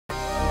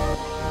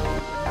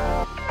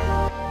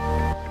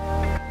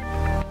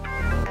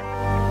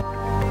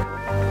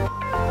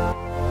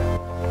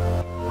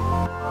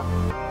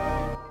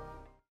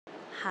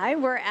Hi,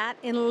 we're at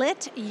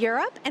Enlit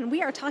Europe, and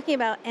we are talking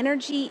about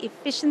energy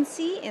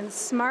efficiency in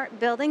smart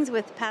buildings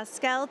with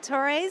Pascal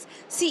Torres,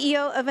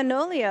 CEO of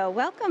ENOLEO.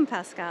 Welcome,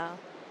 Pascal.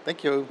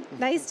 Thank you.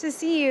 Nice to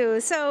see you.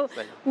 So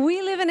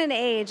we live in an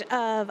age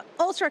of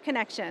ultra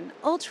connection,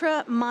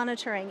 ultra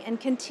monitoring, and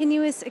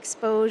continuous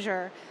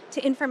exposure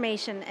to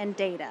information and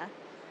data.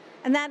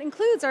 And that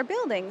includes our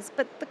buildings.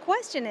 But the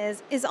question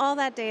is all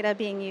that data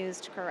being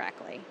used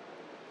correctly?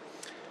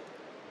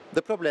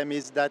 The problem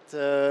is that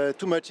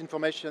too much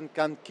information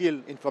can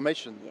kill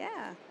information.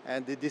 Yeah.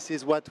 And this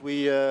is what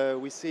we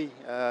see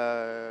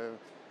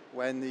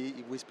when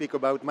we speak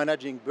about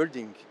managing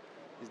building,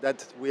 is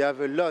that we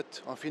have a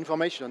lot of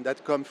information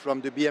that comes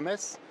from the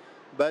BMS,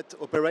 but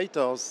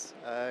operators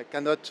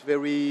cannot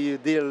very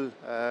deal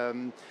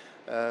and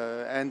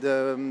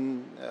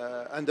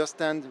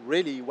understand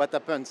really what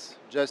happens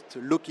just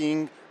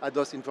looking at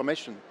those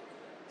information.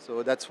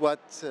 So that's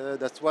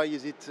why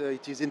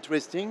it is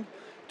interesting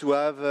to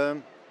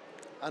have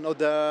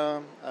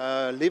another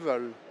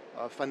level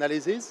of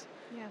analysis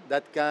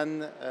that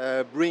can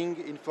bring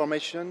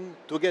information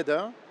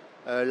together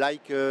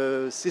like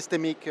a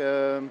systemic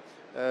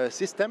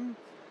system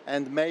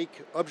and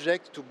make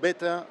objects to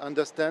better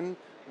understand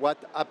what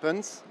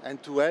happens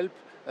and to help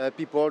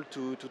people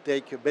to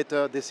take a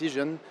better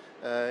decision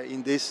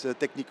in these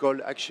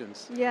technical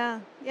actions.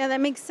 Yeah,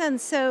 that makes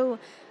sense. So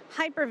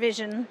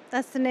hypervision,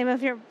 that's the name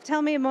of your...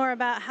 Tell me more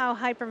about how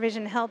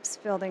hypervision helps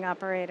building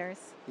operators.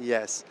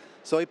 Yes.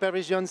 So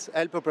hypervisions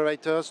help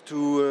operators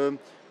to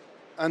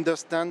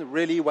understand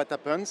really what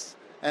happens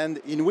and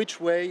in which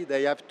way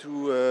they have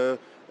to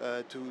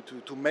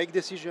make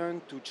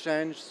decisions, to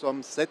change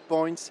some set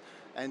points,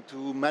 and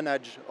to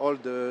manage all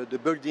the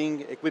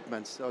building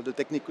equipments or the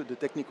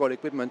technical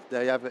equipment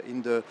they have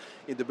in the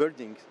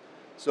building.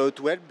 So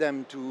to help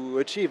them to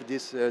achieve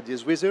this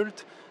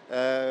result,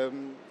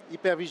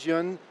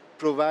 hypervision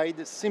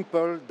provide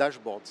simple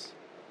dashboards.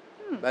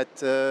 But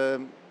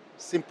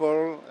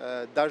simple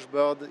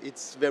dashboard,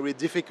 it's very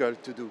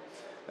difficult to do.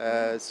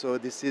 So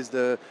this is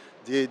the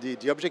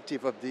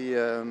objective of the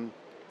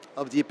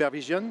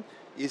hypervision,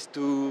 is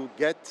to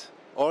get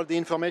all the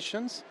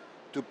informations,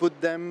 to put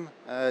them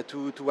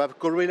to have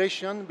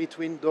correlation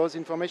between those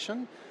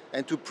information,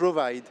 and to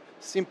provide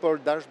simple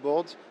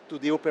dashboards to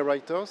the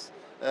operators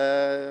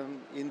to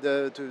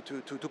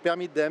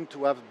permit them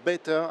to have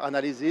better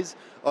analysis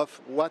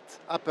of what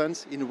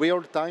happens in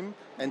real time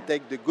and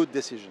take the good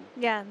decision.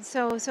 Yeah,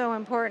 so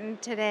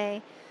important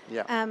today.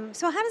 Yeah.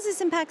 So how does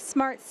this impact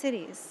smart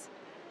cities?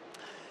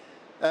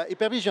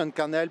 Hypervision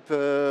can help,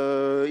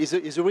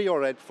 is a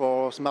real help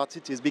for smart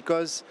cities,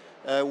 because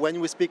when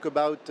we speak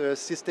about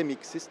systemic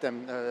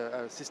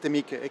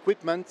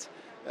equipment,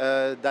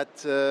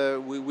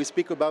 we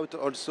speak about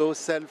also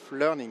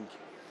self-learning.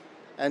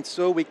 And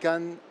so we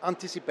can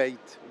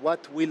anticipate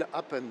what will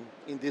happen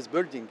in this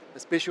building,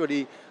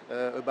 especially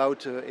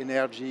about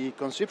energy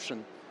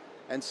consumption.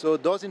 And so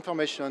those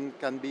information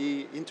can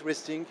be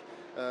interesting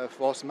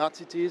for smart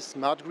cities,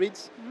 smart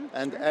grids,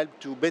 and help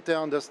to better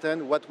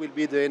understand what will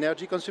be the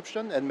energy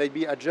consumption and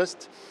maybe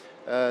adjust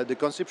the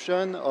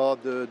consumption or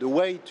the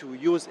way to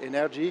use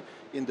energy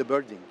in the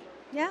building.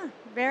 Yeah,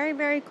 very,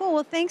 very cool.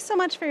 Well, thanks so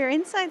much for your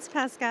insights,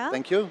 Pascal.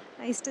 Thank you.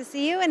 Nice to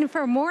see you. And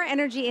for more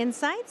energy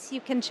insights,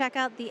 you can check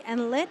out the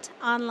Enlit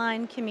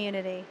online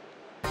community.